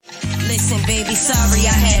Listen, baby, sorry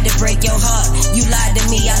I had to break your heart. You lied to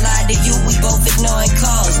me, I lied to you. We both ignoring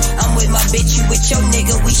calls. I'm with my bitch, you with your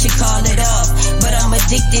nigga. We should call it off. But I'm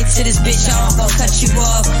addicted to this bitch. I'm gon' cut you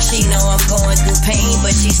off. She know I'm going through pain,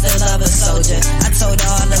 but she still love a soldier. I told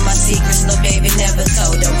her all of my secrets, little baby never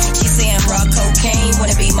told her. She say I'm raw cocaine,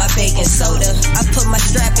 wanna be my baking soda. I put my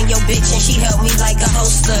strap in your bitch and she held me like a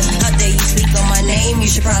holster. How dare you speak on my name? You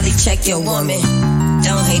should probably check your woman.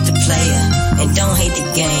 Don't hate the player and don't hate the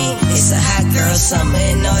game. It's a hot girl summer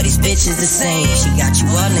and all these bitches the same. She got you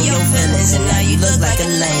all in your feelings and now you look like a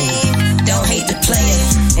lame. Don't hate the player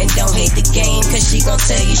and don't hate the game, cause she gon'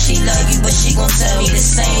 tell you she love you, but she gon' tell me the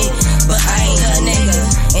same. But I ain't her nigga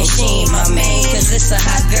and she ain't my main, cause it's a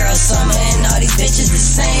hot girl summer and all these bitches the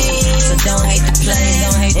same. So don't hate the player,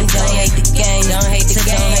 don't hate and don't hate the game. Don't hate the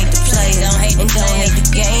game, don't hate the player, don't hate and don't hate the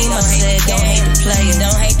game. I said don't hate the player,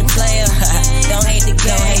 don't hate the player. Don't hate the game,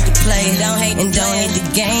 don't hate the player, don't hate and don't hate the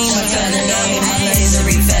game. I fell in love with my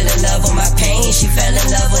misery, fell in love with my pain. She fell in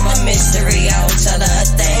love with my mystery. I don't tell her a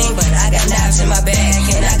thing, but I got knives in my bag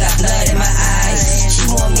and I got blood in my eyes. She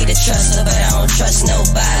want me to trust her, but I don't trust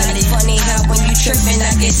nobody. Funny how when you trippin',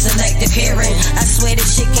 I get selective hearing. I swear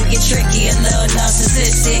this shit can get tricky, a little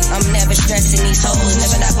narcissistic. I'm never stressing these hoes,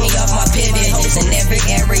 never knock me off my pivot. Hoes in every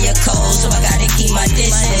area cold, so I gotta keep my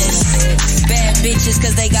distance. Bad bitches,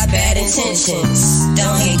 cause they got bad intentions.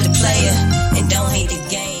 Don't hate the player and don't hate the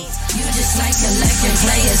game. You just like collecting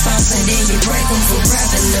players, songs and then you break them for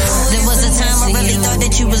revenue. There was a time I really thought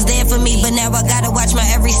that you was there for me, but now I gotta watch my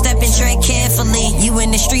every step and tread carefully. You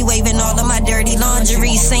in the street waving all of my dirty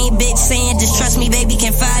laundry. Same bitch saying just trust me baby,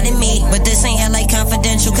 confide in me. But this ain't LA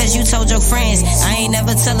Confidential cause you told your friends. I ain't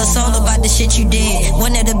never tell a soul about the shit you did.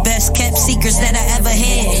 One of the best kept secrets that I ever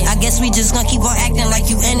had. I guess we just gonna keep on acting like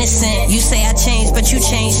you innocent. You say I changed but you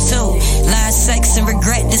changed too. Lies, sex and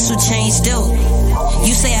regret, this will change do.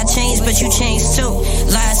 You say I changed, but you changed too.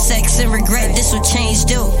 Lies, sex, and regret, this what change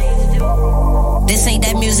do. This ain't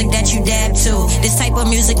that music that you dab to. This type of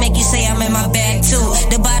music make you say I'm in my bag too.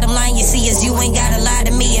 The bottom line you see is you ain't gotta lie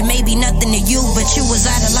to me. It may be nothing to you, but you was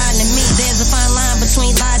out of line to me. There's a fine line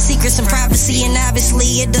between lies, secrets, and privacy, and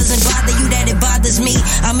obviously it doesn't bother you that it bothers me.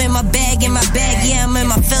 I'm in my bag, yeah, I'm in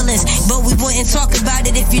my feelings. But we wouldn't talk about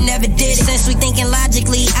it if you never did it. Since we thinking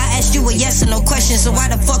logically, I asked you a yes or no question. So why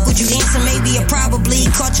the fuck would you answer maybe or probably?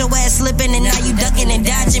 Caught your ass slipping and now you ducking and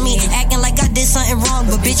dodging me. Acting like I did something wrong,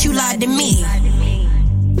 but bitch you lied to me.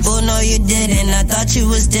 Well, no, you didn't. I thought you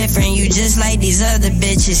was different. You just like these other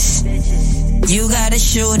bitches. You got a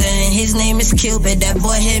shooter and his name is Cupid. That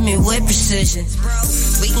boy hit me with precision.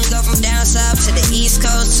 We can go from down south to the east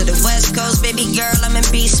coast to the west coast. Baby girl, I'm in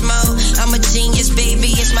beast mode. I'm a genius,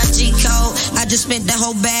 baby, it's my G code. I just spent the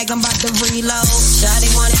whole bag, I'm about to reload.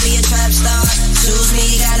 Shawty wanna be a trap star. Choose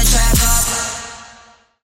me, gotta trap off.